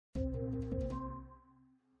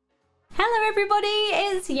Hello everybody,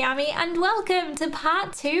 it's Yammy and welcome to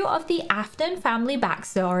part 2 of the Afton family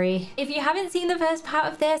backstory. If you haven't seen the first part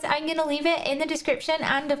of this, I'm going to leave it in the description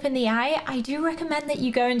and up in the eye. I do recommend that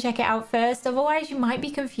you go and check it out first, otherwise you might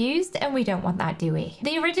be confused and we don't want that, do we?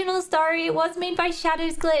 The original story was made by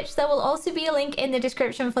Shadow's Glitch. There will also be a link in the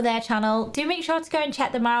description for their channel. Do make sure to go and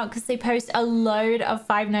check them out because they post a load of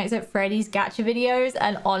Five Nights at Freddy's gacha videos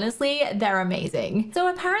and honestly, they're amazing. So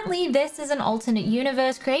apparently this is an alternate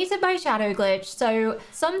universe created by Shadow Glitch, so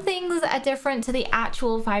some things are different to the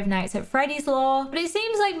actual Five Nights at Freddy's lore, but it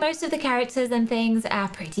seems like most of the characters and things are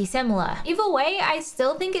pretty similar. Either way, I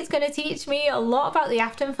still think it's going to teach me a lot about the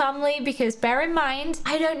Afton family because bear in mind,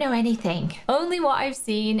 I don't know anything. Only what I've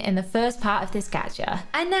seen in the first part of this gacha.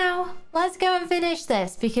 And now, let's go and finish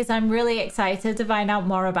this because I'm really excited to find out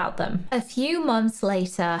more about them. A few months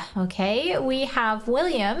later, okay, we have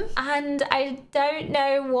William and I don't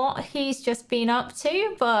know what he's just been up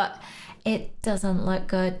to, but it doesn't look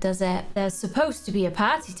good, does it? There's supposed to be a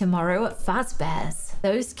party tomorrow at Fazbear's.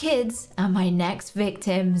 Those kids are my next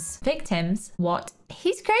victims. Victims? What?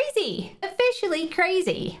 He's crazy. Officially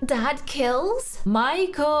crazy. Dad kills?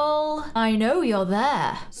 Michael, I know you're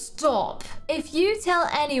there. Stop. If you tell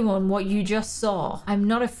anyone what you just saw, I'm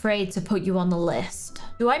not afraid to put you on the list.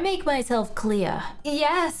 Do I make myself clear?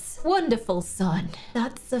 Yes. Wonderful, son.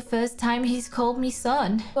 That's the first time he's called me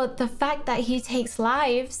son. But the fact that he takes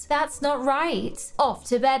lives, that's not right. Off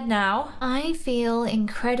to bed now. I feel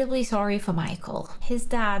incredibly sorry for Michael. His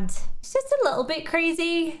dad is just a little bit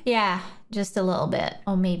crazy. Yeah, just a little bit.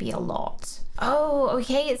 Or maybe a lot. Oh,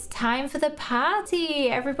 okay, it's time for the party.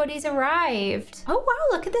 Everybody's arrived. Oh,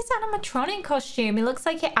 wow, look at this animatronic costume. It looks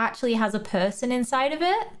like it actually has a person inside of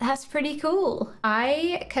it. That's pretty cool.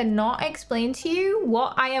 I cannot explain to you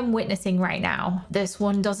what I am witnessing right now. This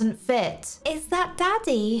one doesn't fit. Is that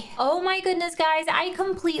Daddy? Oh my goodness, guys. I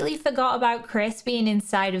completely forgot about Chris being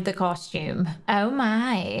inside of the costume. Oh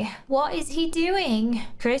my. What is he doing?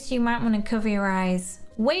 Chris, you might want to cover your eyes.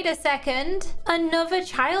 Wait a second. Another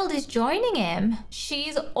child is joining him.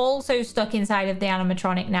 She's also stuck inside of the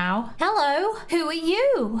animatronic now. Hello, who are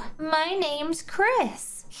you? My name's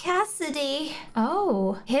Chris. Cassidy.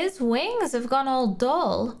 Oh, his wings have gone all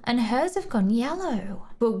dull and hers have gone yellow.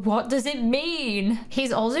 But what does it mean?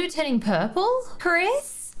 He's also turning purple?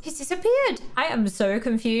 Chris? He's disappeared. I am so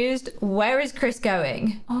confused. Where is Chris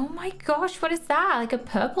going? Oh my gosh, what is that? Like a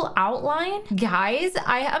purple outline? Guys,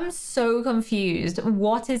 I am so confused.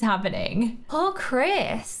 What is happening? Poor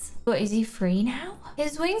Chris. But is he free now?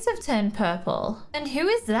 His wings have turned purple. And who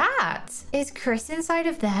is that? Is Chris inside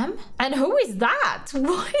of them? And who is that?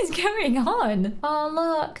 What is going on? Oh,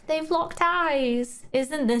 look, they've locked eyes.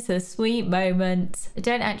 Isn't this a sweet moment? I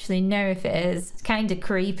don't actually know if it is. It's kind of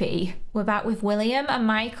creepy. We're back with William and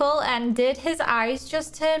Michael, and did his eyes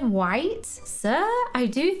just turn white? Sir, I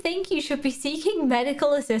do think you should be seeking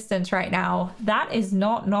medical assistance right now. That is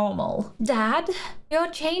not normal. Dad,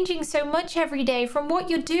 you're changing so much every day from what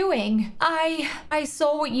you're doing. I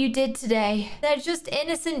saw what you did today. They're just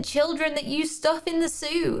innocent children that you stuff in the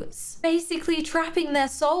suits, basically trapping their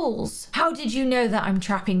souls. How did you know that I'm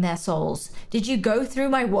trapping their souls? Did you go through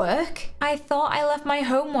my work? I thought I left my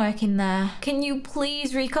homework in there. Can you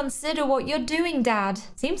please reconsider what you're doing, Dad?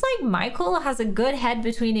 Seems like Michael has a good head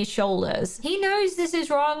between his shoulders. He knows this is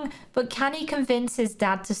wrong, but can he convince his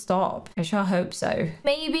dad to stop? I sure hope so.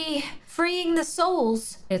 Maybe freeing the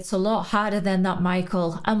souls. It's a lot harder than that,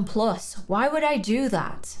 Michael. And plus, why would I do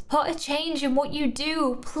that? Put a change in what you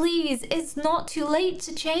do, please. It's not too late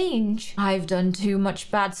to change. I've done too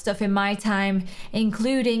much bad stuff in my time,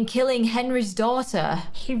 including killing Henry's daughter.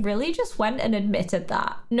 He really just went and admitted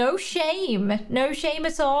that. No shame. No shame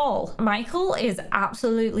at all. Michael is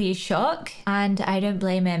absolutely shook, and I don't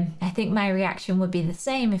blame him. I think my reaction would be the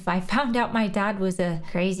same if I found out my dad was a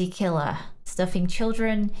crazy killer, stuffing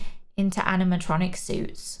children into animatronic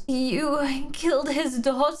suits. You killed his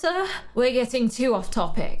daughter? We're getting too off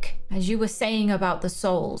topic. As you were saying about the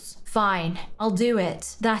souls. Fine, I'll do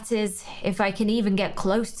it. That is, if I can even get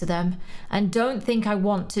close to them. And don't think I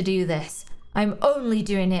want to do this. I'm only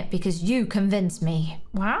doing it because you convinced me.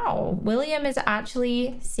 Wow, William is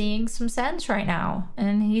actually seeing some sense right now.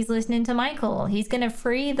 And he's listening to Michael. He's gonna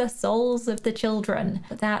free the souls of the children.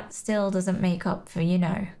 But that still doesn't make up for, you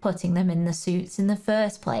know, putting them in the suits in the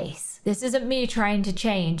first place. This isn't me trying to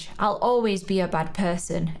change. I'll always be a bad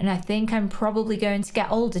person. And I think I'm probably going to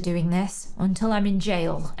get older doing this until I'm in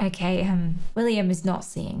jail. Okay, William is not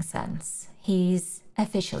seeing sense. He's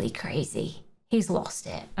officially crazy. He's lost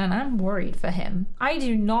it, and I'm worried for him. I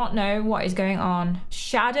do not know what is going on.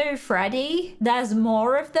 Shadow Freddy? There's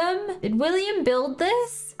more of them? Did William build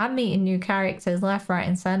this? I'm meeting new characters left, right,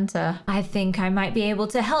 and center. I think I might be able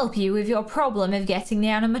to help you with your problem of getting the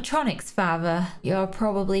animatronics, father. You're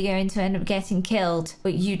probably going to end up getting killed,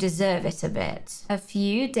 but you deserve it a bit. A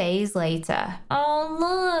few days later. Oh,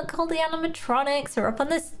 look, all the animatronics are up on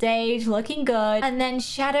the stage looking good. And then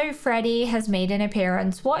Shadow Freddy has made an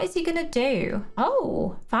appearance. What is he gonna do?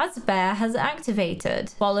 Oh, Fazbear has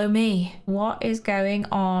activated. Follow me. What is going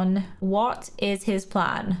on? What is his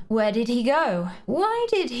plan? Where did he go? Why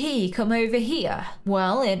did he come over here?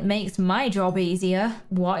 Well, it makes my job easier.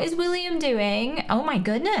 What is William doing? Oh my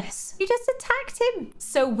goodness. He just attacked him.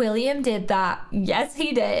 So William did that. Yes,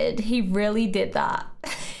 he did. He really did that.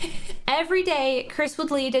 Every day, Chris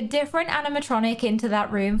would lead a different animatronic into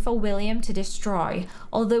that room for William to destroy,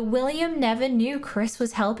 although William never knew Chris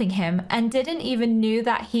was helping him and didn't even knew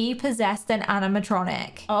that he possessed an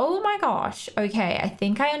animatronic. Oh my gosh. Okay, I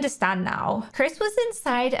think I understand now. Chris was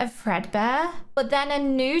inside of Fredbear, but then a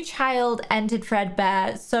new child entered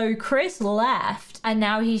Fredbear, so Chris left, and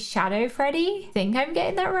now he's Shadow Freddy. Think I'm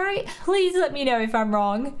getting that right? Please let me know if I'm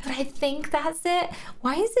wrong, but I think that's it.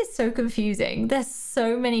 Why is this so confusing? There's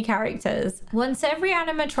so many characters. Once every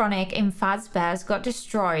animatronic in Fazbear's got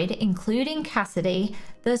destroyed, including Cassidy,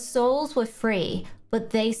 the souls were free, but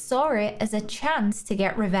they saw it as a chance to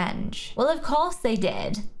get revenge. Well, of course they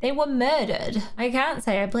did. They were murdered. I can't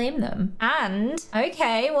say I blame them. And,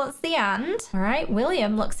 okay, what's the and? All right,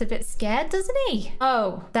 William looks a bit scared, doesn't he?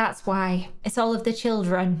 Oh, that's why. It's all of the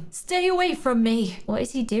children. Stay away from me. What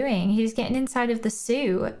is he doing? He's getting inside of the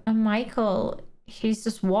suit. And Michael, he's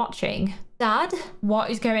just watching. Dad? What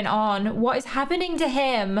is going on? What is happening to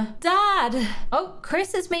him? Dad! Oh,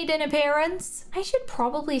 Chris has made an appearance. I should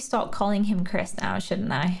probably stop calling him Chris now,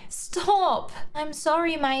 shouldn't I? Stop! I'm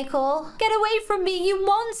sorry, Michael. Get away from me, you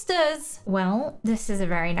monsters! Well, this is a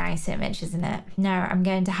very nice image, isn't it? No, I'm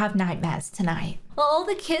going to have nightmares tonight. Well, all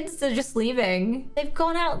the kids are just leaving. They've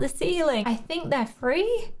gone out the ceiling. I think they're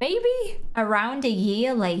free, maybe? Around a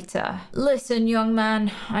year later. Listen, young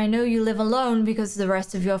man, I know you live alone because the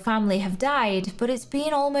rest of your family have died, but it's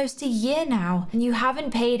been almost a year now, and you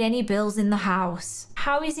haven't paid any bills in the house.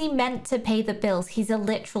 How is he meant to pay the bills? He's a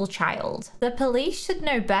literal child. The police should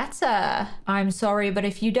know better. I'm sorry, but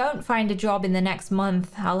if you don't find a job in the next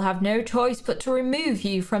month, I'll have no choice but to remove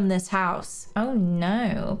you from this house. Oh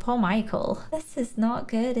no, poor Michael. This is not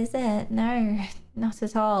good, is it? No, not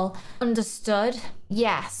at all. Understood?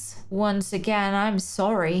 Yes. Once again, I'm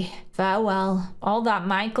sorry. Farewell. All that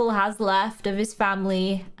Michael has left of his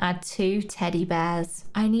family are 2 teddy bears.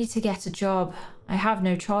 I need to get a job. I have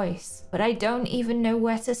no choice, but I don't even know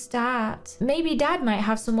where to start. Maybe Dad might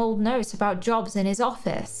have some old notes about jobs in his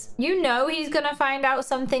office. You know he's gonna find out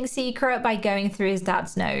something secret by going through his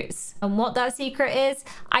dad's notes. And what that secret is,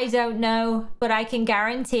 I don't know, but I can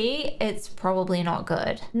guarantee it's probably not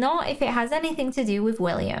good. Not if it has anything to do with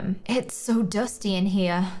William. It's so dusty in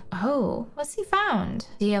here. Oh, what's he found?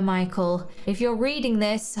 Dear Michael, if you're reading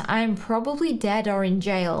this, I'm probably dead or in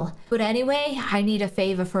jail. But anyway, I need a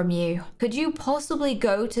favor from you. Could you possibly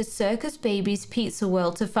go to Circus Baby's Pizza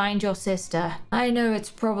World to find your sister? I know it's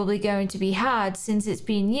probably going to be hard since it's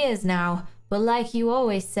been years now, but like you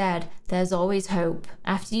always said, there's always hope.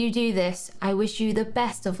 After you do this, I wish you the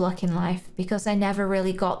best of luck in life because I never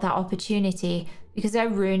really got that opportunity because I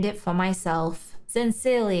ruined it for myself.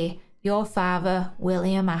 Sincerely, your father,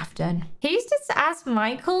 William Afton. He's just asked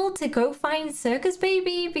Michael to go find Circus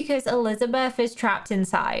Baby because Elizabeth is trapped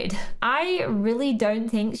inside. I really don't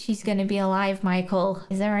think she's gonna be alive, Michael.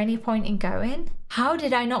 Is there any point in going? How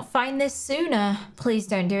did I not find this sooner? Please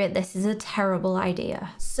don't do it. This is a terrible idea.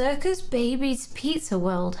 Circus Baby's Pizza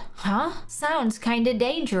World. Huh? Sounds kinda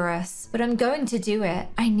dangerous, but I'm going to do it.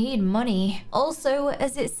 I need money. Also,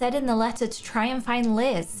 as it said in the letter, to try and find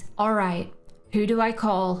Liz. All right. Who do I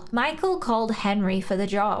call? Michael called Henry for the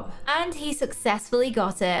job, and he successfully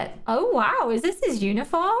got it. Oh wow, is this his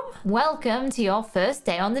uniform? Welcome to your first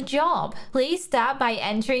day on the job. Please start by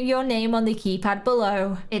entering your name on the keypad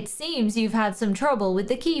below. It seems you've had some trouble with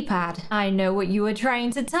the keypad. I know what you were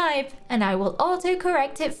trying to type, and I will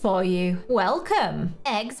auto-correct it for you. Welcome,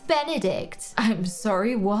 Eggs Benedict. I'm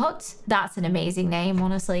sorry, what? That's an amazing name,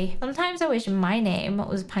 honestly. Sometimes I wish my name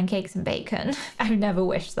was Pancakes and Bacon. I've never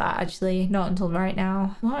wished that, actually, not until right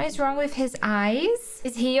now. What is wrong with his eyes?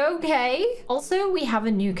 Is he okay? Also, we have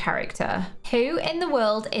a new character. Who in the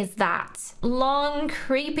world is that? Long,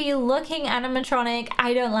 creepy looking animatronic.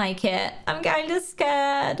 I don't like it. I'm kind of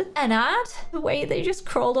scared. Enad? The way they just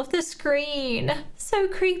crawled off the screen. So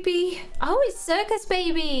creepy. Oh, it's Circus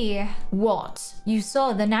Baby. What? You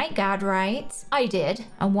saw the night guard, right? I did.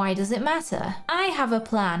 And why does it matter? I have a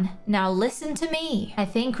plan. Now listen to me. I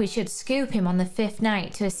think we should scoop him on the 5th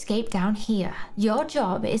night to escape down here. Your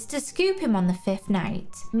job is to scoop him on the 5th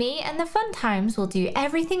night. Me and the fun times will do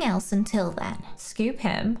everything else until then. Scoop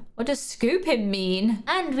him? What does scoop him mean?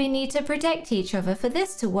 And we need to protect each other for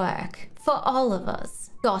this to work. For all of us.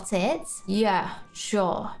 Got it? Yeah,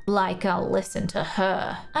 sure. Like I'll listen to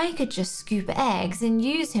her. I could just scoop eggs and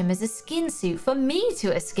use him as a skin suit for me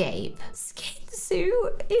to escape. Skin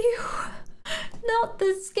suit? Ew. Not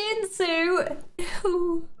the skin suit.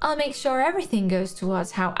 Ew. I'll make sure everything goes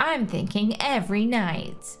towards how I'm thinking every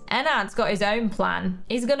night. Enad's got his own plan.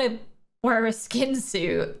 He's gonna wear a skin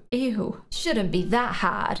suit. Ew. Shouldn't be that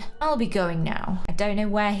hard. I'll be going now. I don't know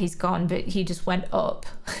where he's gone, but he just went up.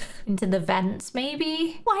 Into the vents,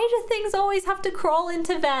 maybe? Why do things always have to crawl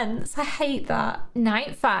into vents? I hate that.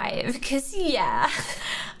 Night 5, because yeah,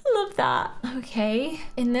 love that. Okay,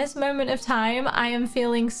 in this moment of time, I am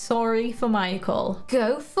feeling sorry for Michael.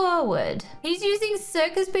 Go forward. He's using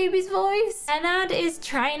Circus Baby's voice. Enad is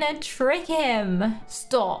trying to trick him.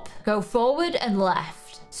 Stop. Go forward and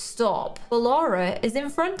left. Stop. Ballora is in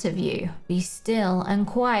front of you. Be still and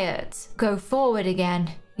quiet. Go forward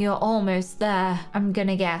again. You're almost there. I'm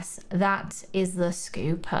gonna guess that is the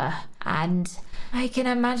scooper. And I can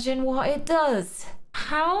imagine what it does.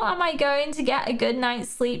 How am I going to get a good night's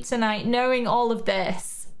sleep tonight knowing all of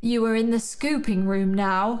this? You are in the scooping room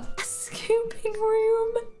now. A scooping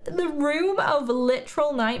room? The room of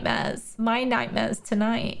literal nightmares. My nightmares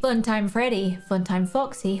tonight. Funtime Freddy, Funtime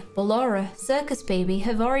Foxy, Ballora, Circus Baby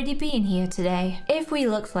have already been here today. If we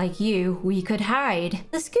looked like you, we could hide.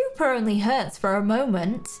 The scooper only hurts for a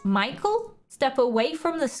moment. Michael? Step away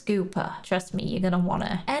from the scooper. Trust me, you're gonna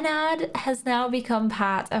wanna. Enad has now become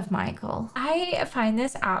part of Michael. I find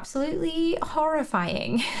this absolutely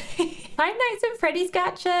horrifying. Five Nights at Freddy's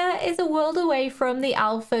Gacha is a world away from the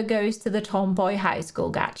alpha goes to the tomboy high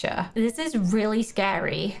school gacha. This is really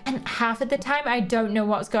scary. And half of the time I don't know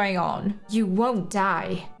what's going on. You won't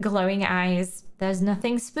die. Glowing eyes. There's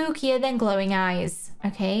nothing spookier than glowing eyes.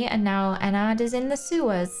 Okay, and now Enad is in the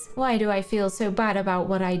sewers. Why do I feel so bad about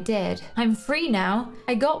what I did? I'm free now.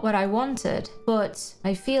 I got what I wanted, but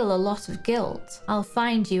I feel a lot of guilt. I'll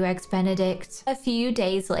find you, Eggs Benedict. A few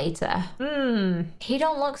days later. He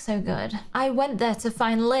don't look so good. I went there to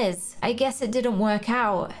find Liz. I guess it didn't work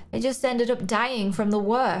out. I just ended up dying from the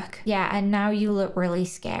work. Yeah, and now you look really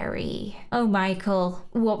scary. Oh, Michael,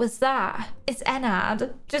 what was that? It's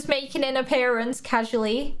Enad, just making an appearance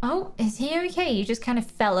casually. Oh, is he okay? You just kind of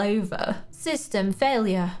fell over. System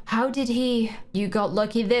failure. How did he? You got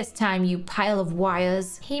lucky this time, you pile of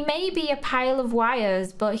wires. He may be a pile of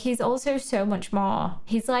wires, but he's also so much more.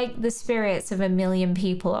 He's like the spirits of a million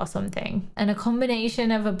people or something, and a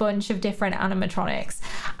combination of a bunch of different animatronics.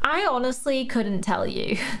 I honestly couldn't tell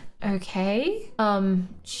you. Okay.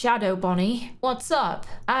 Shadow Bonnie, what's up?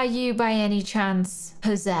 Are you by any chance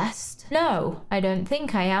possessed? No, I don't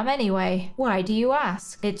think I am anyway. Why do you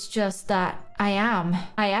ask? It's just that I am.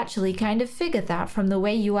 I actually kind of figured that from the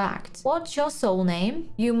way you act. What's your soul name?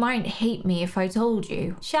 You might hate me if I told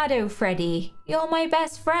you. Shadow Freddy. You're my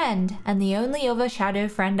best friend and the only other shadow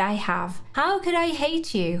friend I have. How could I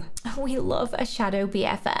hate you? We love a shadow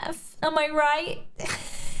BFF. Am I right?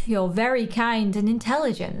 You're very kind and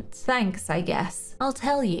intelligent. Thanks, I guess. I'll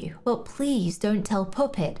tell you, but please don't tell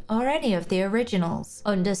Puppet or any of the originals.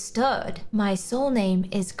 Understood. My soul name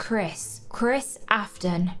is Chris. Chris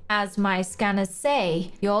Afton. As my scanners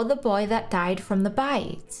say, you're the boy that died from the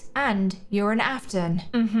bite. And you're an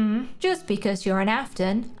Afton. Just because you're an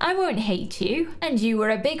Afton, I won't hate you. And you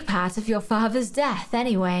were a big part of your father's death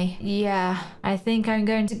anyway. Yeah, I think I'm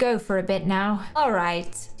going to go for a bit now.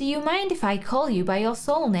 Alright. Do you mind if I call you by your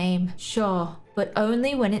soul name? Sure, but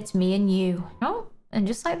only when it's me and you. Oh? And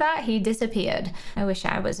just like that, he disappeared. I wish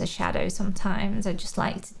I was a shadow sometimes. I just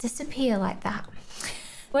like to disappear like that.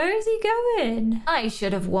 Where is he going? I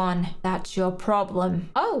should have won. That's your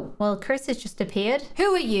problem. Oh, well, Chris has just appeared.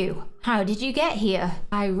 Who are you? How did you get here?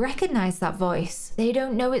 I recognize that voice. They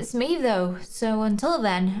don't know it's me though, so until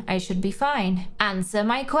then, I should be fine. Answer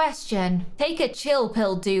my question. Take a chill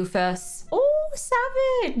pill, doofus. Oh,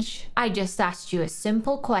 savage. I just asked you a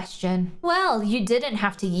simple question. Well, you didn't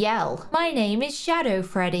have to yell. My name is Shadow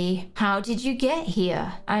Freddy. How did you get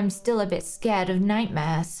here? I'm still a bit scared of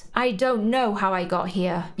nightmares. I don't know how I got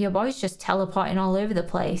here. Your boy's just teleporting all over the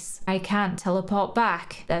place. I can't teleport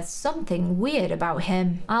back. There's something weird about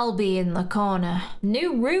him. I'll be in the corner.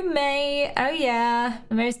 New roommate. Oh yeah.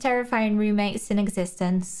 The most terrifying roommates in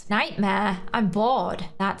existence. Nightmare. I'm bored.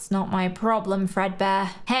 That's not my problem, Fredbear.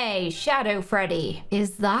 Hey, Shadow Freddy.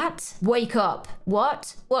 Is that? Wake up.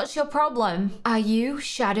 What? What's your problem? Are you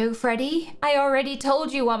Shadow Freddy? I already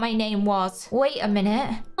told you what my name was. Wait a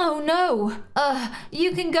minute. Oh no.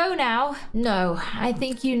 You can go now. No, I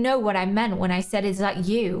think you know what I meant when I said, is that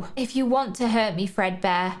you? If you want to hurt me,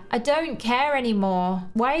 Fredbear, I don't care anymore.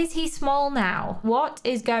 Why is he small now? What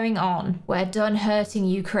is going on? We're done hurting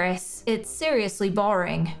you, Chris. It's seriously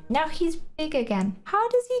boring. Now he's big again. How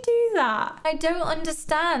does he do that? I don't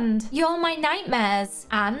understand. You're my nightmares.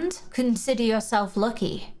 And consider yourself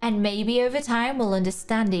lucky. And maybe over time we'll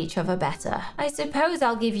understand each other better. I suppose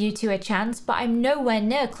I'll give you two a chance, but I'm nowhere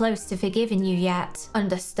near close to forgiving you yet.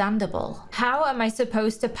 Understandable. How am I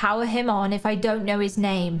supposed to power him on if I don't know his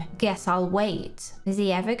name? Guess I'll wait. Is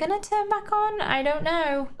he ever gonna turn back on? I don't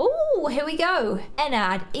know. Ooh, here we go.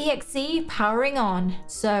 Ennard EXE powering on.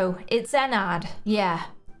 So it's Ennard. Yeah.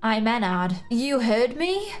 I'm Ennard. You heard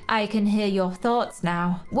me? I can hear your thoughts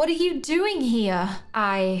now. What are you doing here?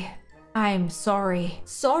 I'm sorry.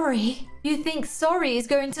 Sorry? You think sorry is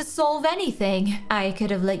going to solve anything? I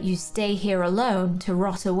could have let you stay here alone to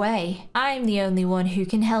rot away. I'm the only one who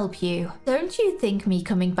can help you. Don't you think me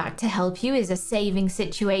coming back to help you is a saving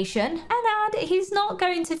situation? Ennard, he's not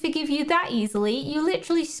going to forgive you that easily. You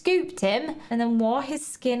literally scooped him and then wore his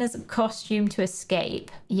skin as a costume to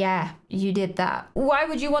escape. Yeah, you did that. Why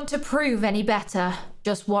would you want to prove any better?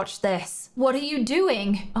 Just watch this. What are you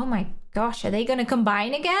doing? Oh my gosh, are they gonna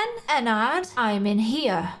combine again? Ennard, I'm in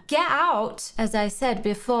here. Get out. As I said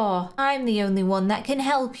before, I'm the only one that can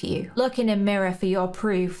help you. Look in a mirror for your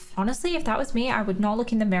proof. Honestly, if that was me, I would not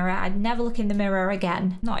look in the mirror. I'd never look in the mirror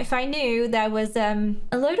again. Not if I knew there was a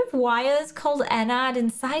load of wires called Ennard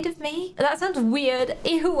inside of me. That sounds weird.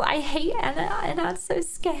 Ew, I hate Ennard. Ennard's so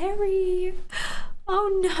scary.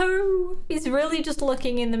 Oh no, he's really just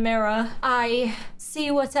looking in the mirror. I see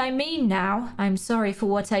what I mean now. I'm sorry for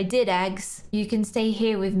what I did, Eggs. You can stay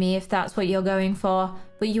here with me if that's what you're going for,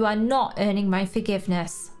 but you are not earning my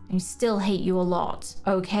forgiveness. I still hate you a lot.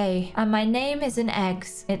 Okay, and my name isn't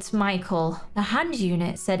Eggs, it's Michael. The hand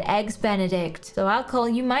unit said Eggs Benedict, so I'll call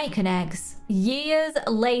you Mike and Eggs. Years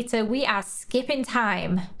later, we are skipping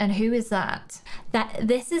time. And who is that?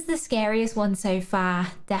 This is the scariest one so far,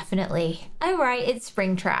 definitely. Oh right, it's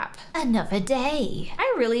Springtrap. Another day.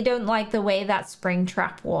 I really don't like the way that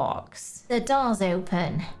Springtrap walks. The door's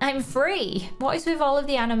open. I'm free. What is with all of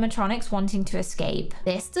the animatronics wanting to escape?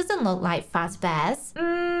 This doesn't look like Fazbear's.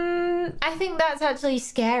 I think that's actually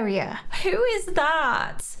scarier. Who is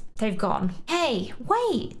that? They've gone. Hey,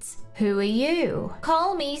 wait. Who are you?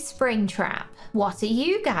 Call me Springtrap. What are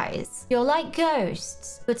you guys? You're like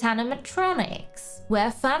ghosts, but animatronics. We're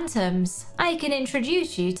phantoms. I can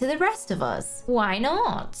introduce you to the rest of us. Why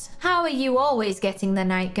not? How are you always getting the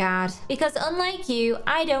night guard? Because unlike you,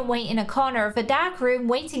 I don't wait in a corner of a dark room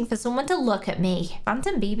waiting for someone to look at me.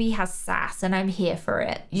 Phantom BB has sass and I'm here for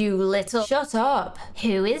it. You little... Shut up.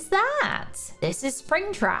 Who is that? This is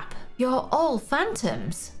Springtrap. You're all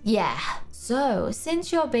phantoms. Yeah. So,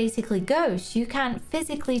 since you're basically ghosts, you can't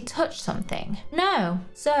physically touch something. No.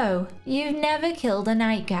 So, you've never killed a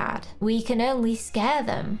night guard. We can only scare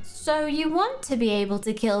them. So, you want to be able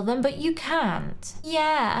to kill them, but you can't.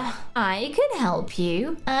 Yeah, I could help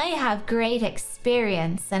you. I have great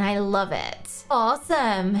experience and I love it.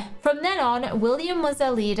 Awesome. From then on, William was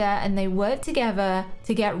their leader and they worked together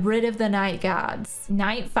to get rid of the night guards.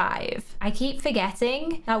 Night 5. I keep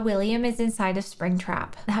forgetting that William is inside of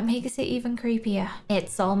Springtrap. That makes it even creepier.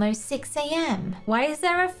 It's almost 6 a.m. Why is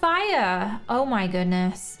there a fire? Oh my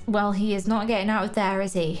goodness. Well, he is not getting out of there,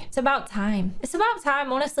 is he? It's about time. It's about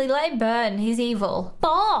time, honestly. Let him burn. He's evil.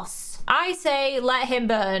 Boss! I say let him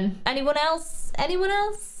burn. Anyone else? Anyone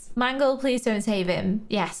else? Mangle, please don't save him.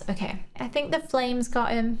 Yes, okay. I think the flames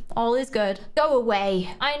got him. All is good. Go away.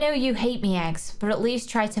 I know you hate me, Eggs, but at least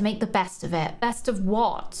try to make the best of it. Best of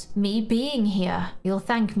what? Me being here. You'll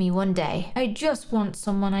thank me one day. I just want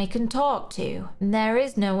someone I can talk to. And there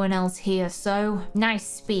is no one else here, so... Nice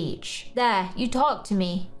speech. There, you talk to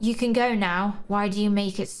me. You can go now. Why do you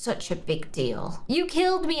make it such a big deal? You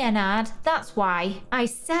killed me, Ennard. That's why. I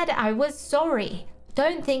said I was sorry.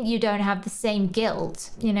 Don't think you don't have the same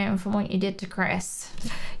guilt, you know, from what you did to Chris.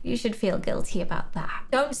 You should feel guilty about that.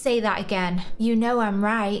 Don't say that again. You know I'm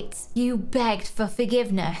right. You begged for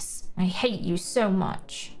forgiveness. I hate you so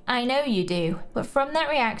much. I know you do, but from that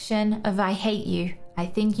reaction of I hate you, I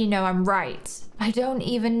think you know I'm right. I don't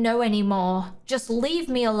even know anymore. Just leave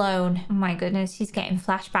me alone. Oh my goodness, he's getting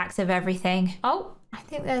flashbacks of everything. Oh, I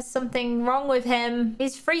think there's something wrong with him.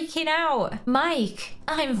 He's freaking out. Mike,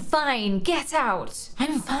 I'm fine. Get out.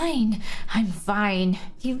 I'm fine. I'm fine.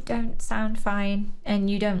 You don't sound fine and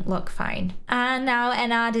you don't look fine. And now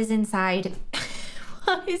Enard is inside.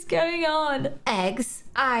 What is going on? Eggs.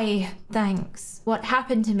 Thanks. What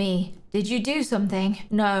happened to me? Did you do something?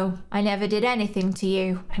 No, I never did anything to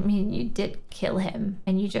you. I mean, you did kill him,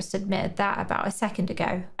 and you just admitted that about a second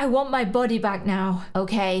ago. I want my body back now.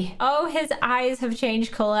 Okay. Oh, his eyes have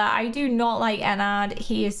changed color. I do not like Enard.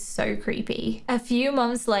 He is so creepy. A few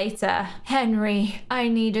months later, Henry, I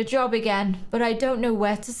need a job again, but I don't know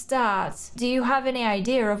where to start. Do you have any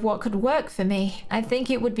idea of what could work for me? I think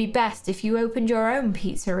it would be best if you opened your own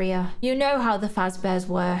pizzeria. You know how the Fazbears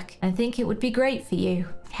work. I think it would be great for you.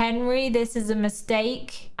 Henry, this is a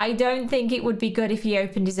mistake. I don't think it would be good if he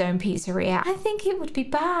opened his own pizzeria. I think it would be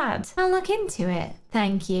bad. I'll look into it.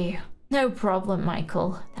 Thank you. No problem,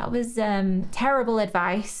 Michael. That was terrible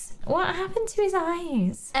advice. What happened to his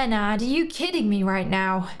eyes? Enard, are you kidding me right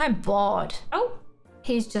now? I'm bored. Oh.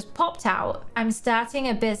 He's just popped out. I'm starting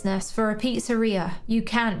a business for a pizzeria. You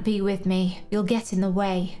can't be with me. You'll get in the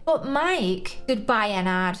way. But Mike... Goodbye,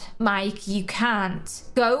 Enard. Mike, you can't.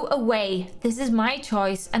 Go away. This is my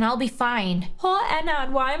choice and I'll be fine. Poor Enard,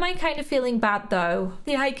 why am I kind of feeling bad though?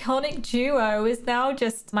 The iconic duo is now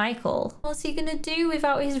just Michael. What's he gonna do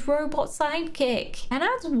without his robot sidekick?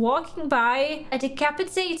 Enard's walking by a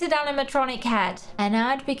decapitated animatronic head.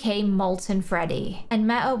 Enard became Molten Freddy and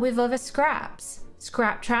met up with other Scraps.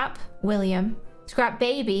 Scrap Trap, William. Scrap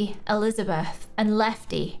Baby, Elizabeth. And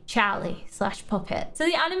Lefty, Charlie / Puppet. So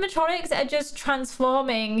the animatronics are just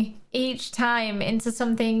transforming each time into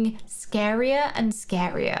something scarier and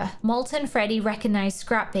scarier. Molten Freddy recognized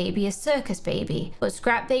Scrap Baby as Circus Baby, but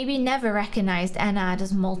Scrap Baby never recognized Enard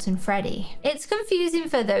as Molten Freddy. It's confusing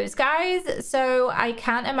for those guys, so I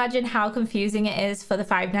can't imagine how confusing it is for the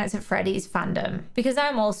Five Nights at Freddy's fandom, because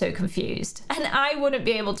I'm also confused, and I wouldn't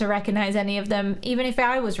be able to recognize any of them even if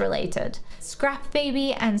I was related. Scrap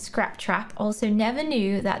Baby and Scrap Trap also never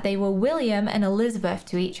knew that they were William and Elizabeth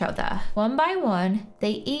to each other. One by one,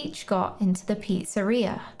 they each got into the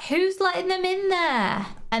pizzeria. Who's letting them in there?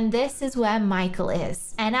 And this is where Michael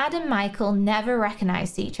is. Enard and Michael never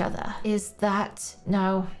recognized each other. Is that...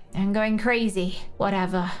 No, I'm going crazy.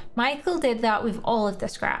 Whatever. Michael did that with all of the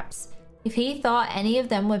Scraps. If he thought any of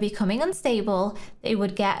them were becoming unstable, they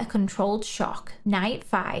would get a controlled shock. Night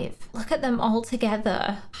 5. Look at them all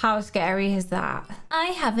together. How scary is that? I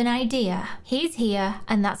have an idea. He's here,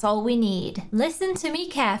 and that's all we need. Listen to me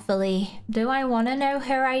carefully. Do I want to know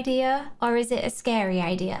her idea? Or is it a scary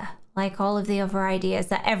idea? Like all of the other ideas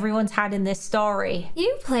that everyone's had in this story.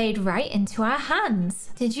 You played right into our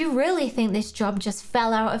hands. Did you really think this job just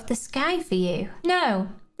fell out of the sky for you? No,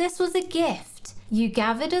 this was a gift. You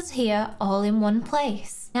gathered us here all in one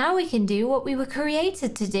place. Now we can do what we were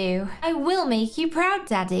created to do. I will make you proud,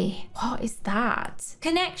 Daddy. What is that?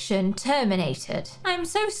 Connection terminated. I'm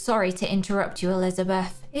so sorry to interrupt you,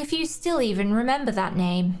 Elizabeth, if you still even remember that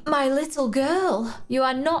name. My little girl, you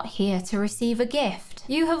are not here to receive a gift.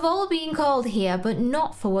 You have all been called here, but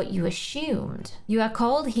not for what you assumed. You are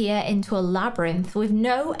called here into a labyrinth with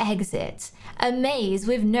no exit, a maze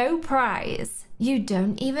with no prize. You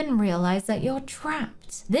don't even realize that you're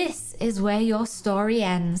trapped. This is where your story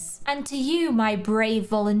ends. And to you, my brave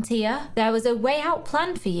volunteer, there was a way out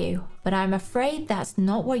planned for you, but I'm afraid that's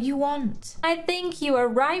not what you want. I think you are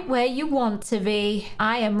right where you want to be.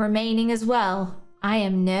 I am remaining as well. I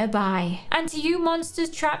am nearby. And to you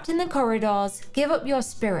monsters trapped in the corridors, give up your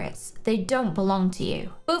spirits. They don't belong to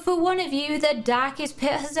you. But for one of you, the darkest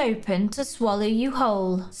pit has opened to swallow you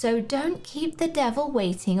whole. So don't keep the devil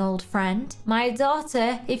waiting, old friend. My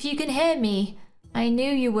daughter, if you can hear me, I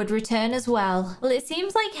knew you would return as well. Well, it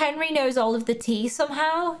seems like Henry knows all of the tea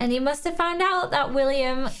somehow, and he must have found out that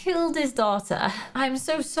William killed his daughter. I'm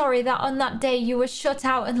so sorry that on that day you were shut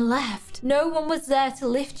out and left. No one was there to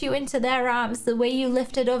lift you into their arms the way you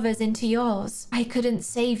lifted others into yours. I couldn't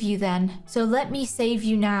save you then, so let me save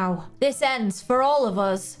you now. This ends for all of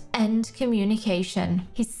us. End communication.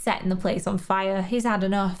 He's setting the place on fire. He's had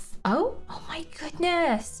enough. Oh my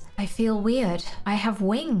goodness. I feel weird. I have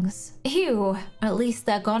wings. Ew. At least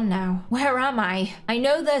they're gone now. Where am I? I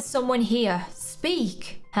know there's someone here.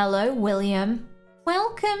 Speak. Hello, William.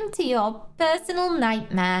 Welcome to your personal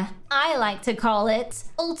nightmare. I like to call it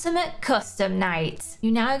Ultimate Custom Night.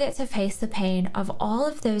 You now get to face the pain of all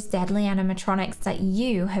of those deadly animatronics that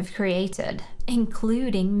you have created,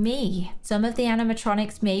 including me. Some of the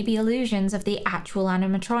animatronics may be illusions of the actual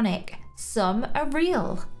animatronic. Some are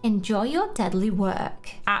real. Enjoy your deadly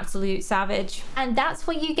work. Absolute savage. And that's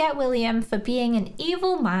what you get, William, for being an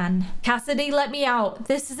evil man. Cassidy, let me out.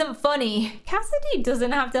 This isn't funny. Cassidy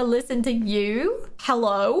doesn't have to listen to you.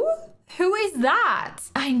 Hello? Who is that?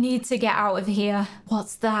 I need to get out of here.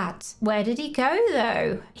 What's that? Where did he go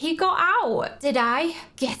though? He got out. Did I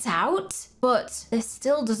get out? But this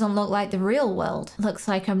still doesn't look like the real world. Looks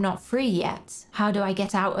like I'm not free yet. How do I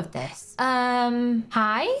get out of this?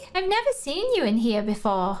 Hi? I've never seen you in here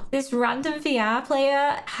before. This random VR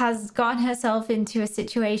player has gotten herself into a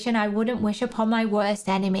situation I wouldn't wish upon my worst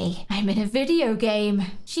enemy. I'm in a video game.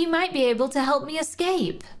 She might be able to help me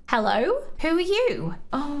escape. Hello? Who are you?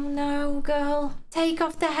 Oh no, girl. Take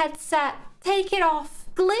off the headset. Take it off.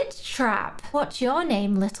 Glitch trap. What's your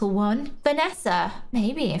name, little one? Vanessa.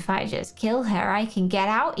 Maybe if I just kill her, I can get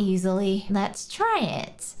out easily. Let's try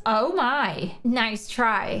it. Oh my. Nice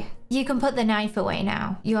try. You can put the knife away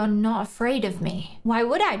now. You're not afraid of me. Why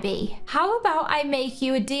would I be? How about I make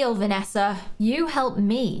you a deal, Vanessa? You help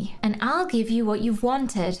me, and I'll give you what you've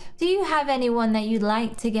wanted. Do you have anyone that you'd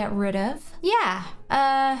like to get rid of? Yeah.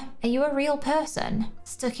 Are you a real person?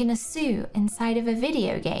 Stuck in a suit inside of a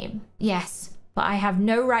video game? Yes. But I have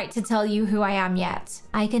no right to tell you who I am yet.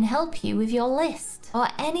 I can help you with your list or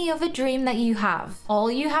any other dream that you have. All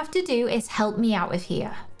you have to do is help me out of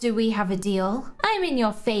here. Do we have a deal? I'm in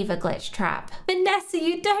your favor, Glitch Trap. Vanessa,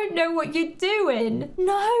 you don't know what you're doing.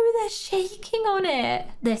 No, they're shaking on it.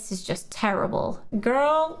 This is just terrible.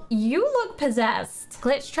 Girl, you look possessed.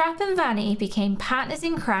 Glitch Trap and Vanny became partners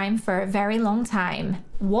in crime for a very long time.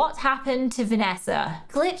 What happened to Vanessa?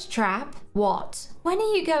 Glitch Trap? What? When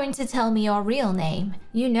are you going to tell me your real name?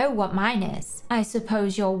 You know what mine is. I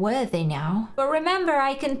suppose you're worthy now. But remember,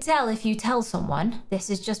 I can tell if you tell someone. This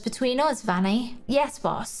is just between us, Vanny. Yes,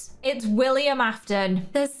 boss. It's William Afton,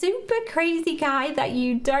 the super crazy guy that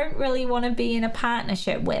you don't really want to be in a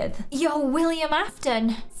partnership with. You're William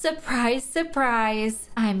Afton. Surprise, surprise.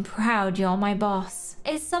 I'm proud you're my boss.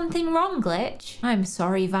 Is something wrong, Glitch? I'm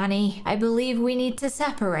sorry, Vanny. I believe we need to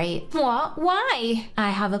separate. What? Why?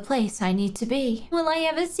 I have a place I need to be. Will I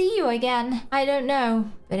ever see you again? I don't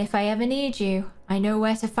know. But if I ever need you, I know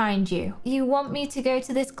where to find you. You want me to go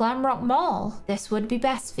to this glam rock mall? This would be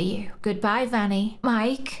best for you. Goodbye, Vanny.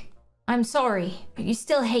 Mike, I'm sorry, but you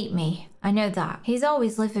still hate me. I know that. He's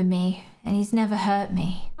always lived with me, and he's never hurt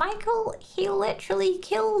me. Michael, he literally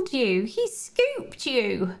killed you. He scooped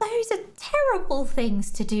you. Those are terrible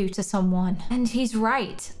things to do to someone. And he's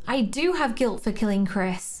right. I do have guilt for killing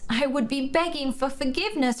Chris. I would be begging for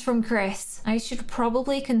forgiveness from Chris. I should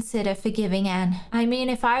probably consider forgiving Anne. I mean,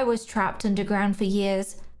 if I was trapped underground for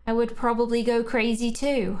years, I would probably go crazy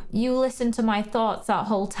too. You listened to my thoughts that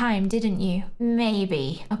whole time, didn't you?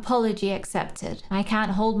 Maybe. Apology accepted. I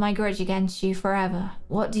can't hold my grudge against you forever.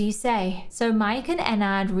 What do you say? So Mike and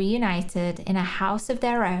Ennard reunited in a house of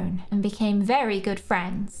their own and became very good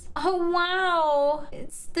friends. Oh wow!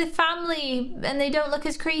 It's the family and they don't look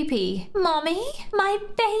as creepy. Mommy? My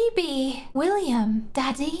baby! William?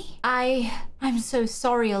 Daddy? I'm so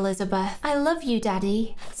sorry, Elizabeth. I love you,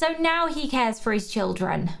 Daddy. So now he cares for his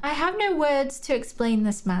children. I have no words to explain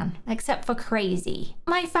this man, except for crazy.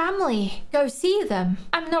 My family. Go see them.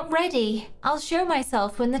 I'm not ready. I'll show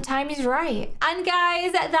myself when the time is right. And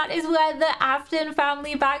guys, that is where the Afton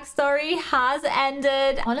family backstory has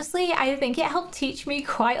ended. Honestly, I think it helped teach me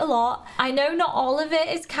quite a lot. I know not all of it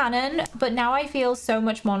is canon, but now I feel so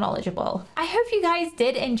much more knowledgeable. I hope you guys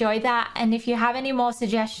did enjoy that. And if you have any more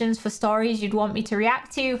suggestions for stories you'd want me to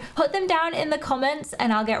react to, put them down in the comments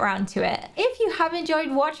and I'll get around to it. If you have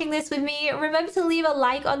enjoyed watching this with me, remember to leave a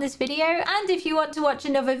like on this video, and if you want to watch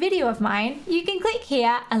another video of mine, you can click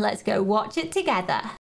here and let's go watch it together.